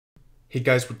Hey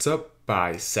guys, what's up?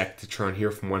 Bisectatron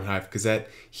here from OneHive Gazette,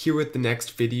 here with the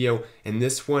next video, and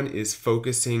this one is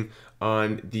focusing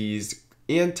on these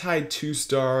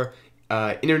anti-2-star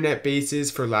internet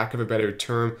bases, for lack of a better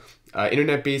term.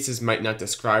 Internet bases might not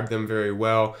describe them very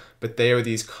well, but they are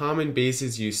these common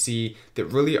bases you see that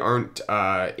really aren't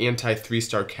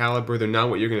anti-3-star caliber. They're not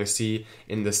what you're going to see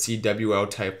in the CWL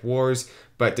type wars,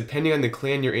 but depending on the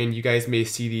clan you're in, you guys may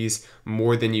see these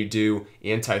more than you do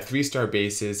anti-3-star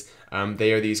bases.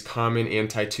 They are these common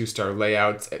anti-2-star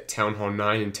layouts at Town Hall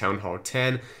 9 and Town Hall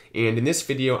 10. And in this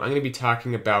video, I'm going to be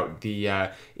talking about the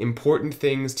important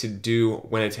things to do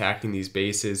when attacking these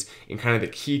bases and kind of the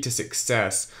key to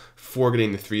success for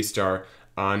getting the 3-star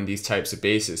on these types of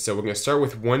bases. So we're going to start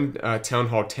with one Town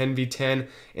Hall 10v10,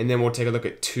 and then we'll take a look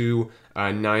at two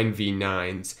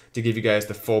 9v9s to give you guys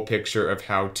the full picture of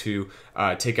how to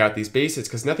take out these bases,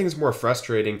 because nothing's more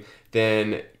frustrating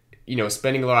than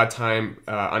spending a lot of time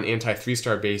on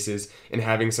anti-3-star bases and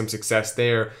having some success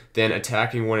there, then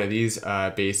attacking one of these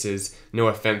bases, no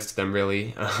offense to them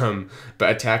really, but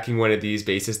attacking one of these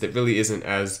bases that really isn't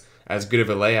as good of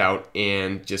a layout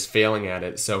and just failing at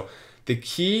it. So the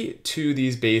key to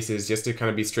these bases, just to kind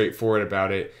of be straightforward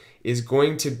about it, is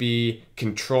going to be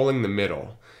controlling the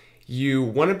middle. You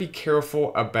want to be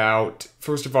careful about,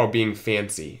 first of all, being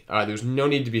fancy. There's no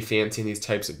need to be fancy in these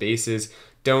types of bases.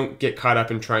 Don't get caught up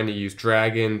in trying to use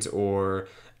dragons or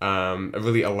a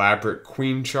really elaborate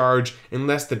queen charge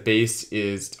unless the base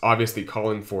is obviously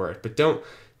calling for it. But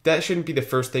that shouldn't be the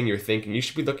first thing you're thinking. You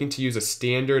should be looking to use a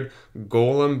standard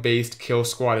golem-based kill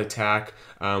squad attack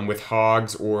with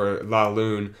hogs or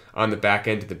Laloon on the back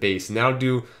end of the base. And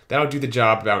that'll do the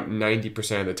job about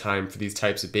 90% of the time for these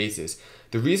types of bases.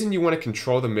 The reason you want to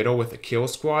control the middle with a kill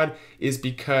squad is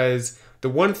because the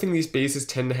one thing these bases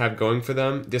tend to have going for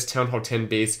them, this Town Hall 10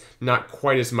 base, not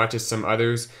quite as much as some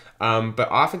others,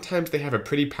 but oftentimes they have a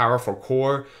pretty powerful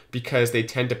core because they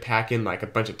tend to pack in like a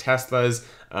bunch of Teslas.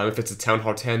 If it's a Town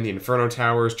Hall 10, the Inferno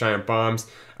Towers, Giant Bombs,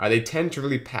 they tend to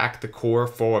really pack the core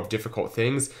full of difficult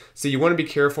things. So you want to be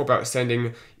careful about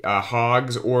sending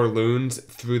hogs or loons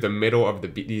through the middle of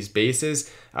these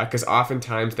bases, because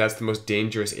oftentimes that's the most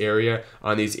dangerous area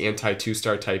on these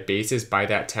anti-2-star type bases by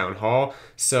that Town Hall.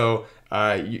 So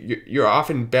you're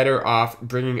often better off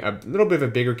bringing a little bit of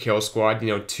a bigger kill squad,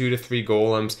 2 to 3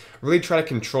 golems. Really try to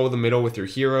control the middle with your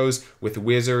heroes, with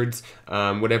wizards,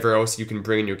 whatever else you can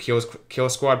bring in your kill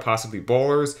squad, possibly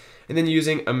bowlers, and then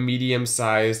using a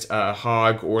medium-sized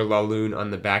hog or Laloon on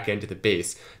the back end of the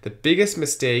base. The biggest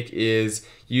mistake is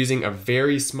using a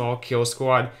very small kill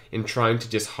squad and trying to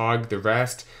just hog the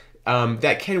rest.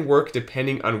 That can work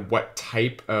depending on what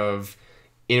type of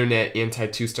internet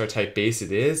anti-2-star type base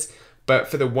it is. But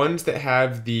for the ones that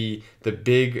have the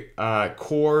big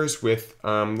cores with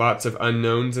lots of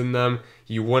unknowns in them,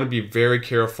 you want to be very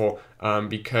careful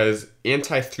because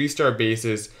anti-3-star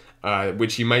bases,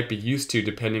 which you might be used to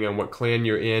depending on what clan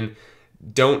you're in,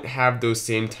 don't have those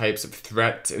same types of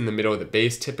threats in the middle of the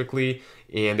base typically,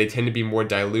 and they tend to be more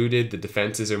diluted. The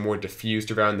defenses are more diffused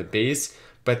around the base,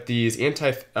 but these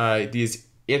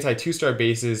anti-2-star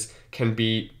bases can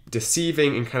be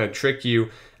deceiving and kind of trick you.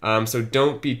 So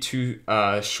don't be too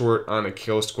short on a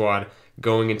kill squad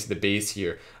going into the base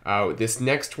here. This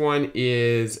next one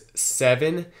is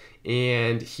 7,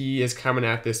 and he is coming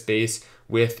at this base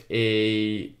with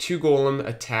a 2 golem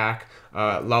attack,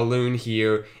 Laloon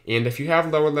here. And if you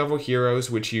have lower level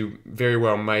heroes, which you very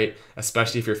well might,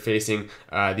 especially if you're facing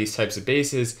these types of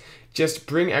bases, just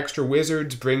bring extra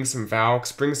wizards, bring some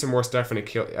Valks, bring some more stuff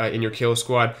in your kill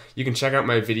squad. You can check out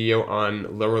my video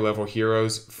on lower level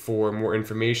heroes for more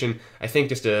information. I think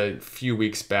just a few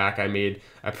weeks back I made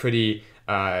a pretty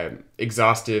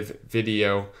exhaustive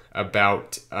video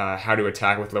about how to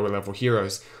attack with lower level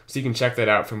heroes. So you can check that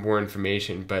out for more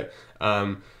information. But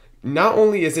not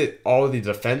only is it all of the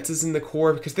defenses in the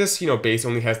core, because this base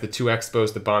only has the 2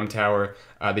 expos, the bomb tower,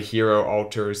 the hero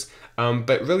altars,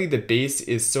 but really the base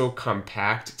is so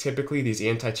compact, typically these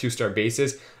anti-2-star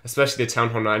bases, especially the Town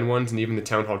Hall 9 ones and even the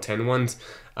Town Hall 10 ones,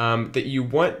 that you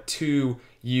want to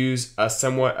use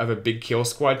somewhat of a big kill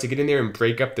squad to get in there and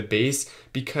break up the base,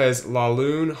 because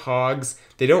Laloon, hogs,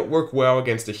 they don't work well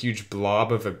against a huge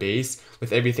blob of a base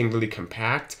with everything really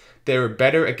compact. They're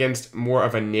better against more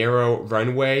of a narrow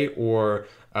runway, or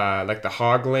like the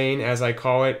hog lane, as I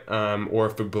call it, or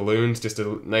for balloons, just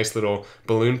a nice little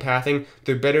balloon pathing.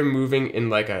 They're better moving in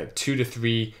like a 2 to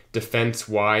 3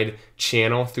 defense-wide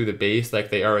channel through the base like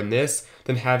they are in this,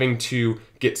 than having to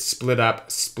get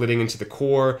splitting into the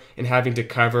core and having to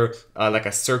cover like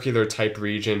a circular type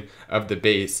region of the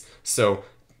base. So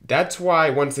that's why,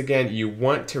 once again, you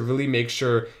want to really make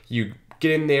sure you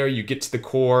get in there, you get to the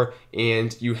core,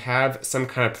 and you have some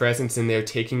kind of presence in there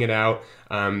taking it out.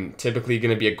 Typically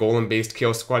going to be a golem-based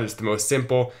kill squad. It's the most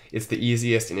simple, it's the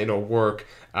easiest, and it'll work.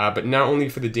 But not only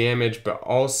for the damage, but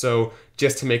also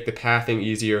just to make the pathing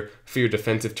easier for your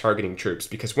defensive targeting troops.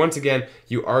 Because once again,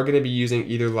 you are going to be using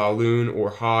either Laloon or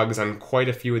Hogs on quite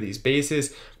a few of these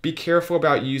bases. Be careful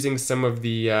about using some of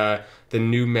the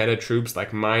new meta troops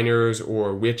like Miners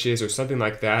or Witches or something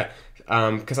like that.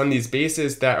 Because on these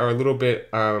bases that are a little bit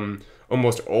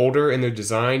almost older in their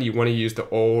design, you want to use the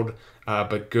old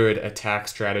but good attack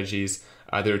strategies.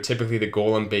 They're typically the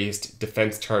golem-based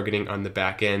defense targeting on the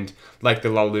back end, like the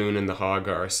Laloon and the Hog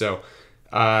are. So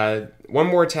one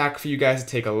more attack for you guys to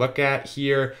take a look at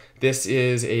here. This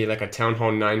is like a Town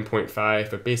Hall 9.5,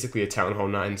 but basically a Town Hall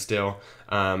 9 still.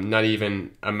 Not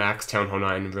even a max Town Hall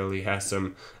 9, really has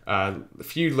some a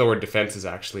few lower defenses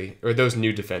actually, or those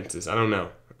new defenses. I don't know.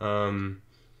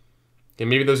 Yeah,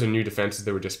 maybe those are new defenses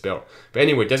that were just built. But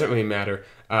anyway, it doesn't really matter.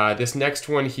 This next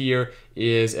one here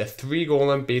is a 3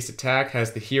 golem base attack,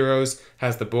 has the heroes,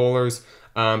 has the bowlers.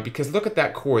 Because look at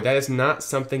that core, that is not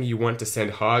something you want to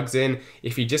send Hogs in.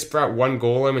 If you just brought 1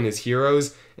 golem and his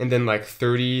heroes, and then like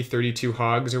 30, 32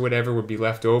 Hogs or whatever would be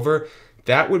left over,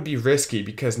 that would be risky,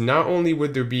 because not only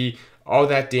would there be all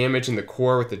that damage in the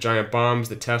core with the giant bombs,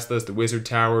 the Teslas, the wizard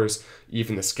towers,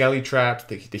 even the skelly traps,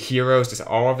 the heroes, just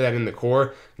all of that in the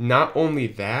core. Not only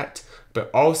that, but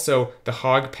also the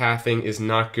hog pathing is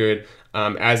not good,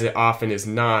 as it often is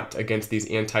not against these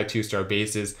anti-2-star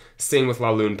bases. Same with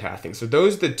Laloon pathing. So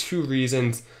those are the 2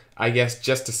 reasons, I guess,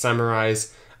 just to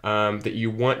summarize, that you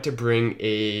want to bring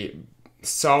a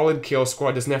solid kill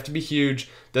squad. Doesn't have to be huge,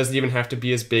 doesn't even have to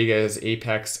be as big as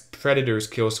Apex Predator's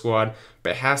kill squad,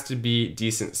 but it has to be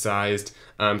decent sized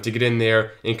to get in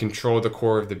there and control the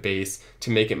core of the base to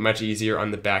make it much easier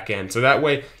on the back end. So that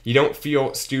way you don't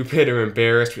feel stupid or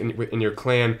embarrassed in your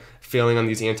clan failing on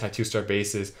these anti-2-star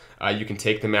bases. You can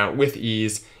take them out with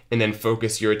ease and then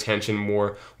focus your attention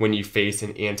more when you face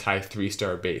an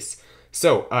anti-3-star base.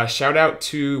 So, shout out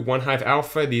to OneHive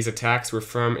Alpha. These attacks were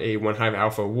from a OneHive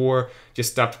Alpha war.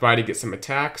 Just stopped by to get some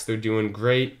attacks. They're doing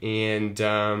great. And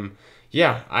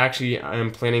yeah,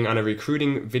 I'm planning on a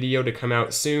recruiting video to come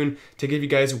out soon to give you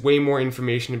guys way more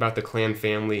information about the clan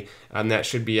family. That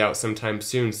should be out sometime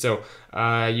soon. So,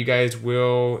 you guys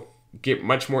will get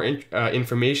much more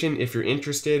information if you're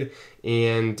interested.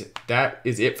 And that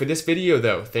is it for this video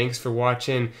though. Thanks for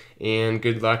watching and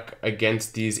good luck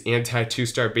against these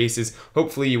anti-2-star bases.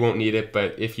 Hopefully you won't need it,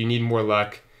 but if you need more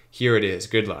luck, here it is.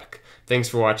 Good luck. Thanks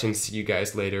for watching. See you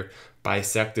guys later.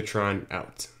 Bisectatron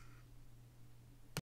out.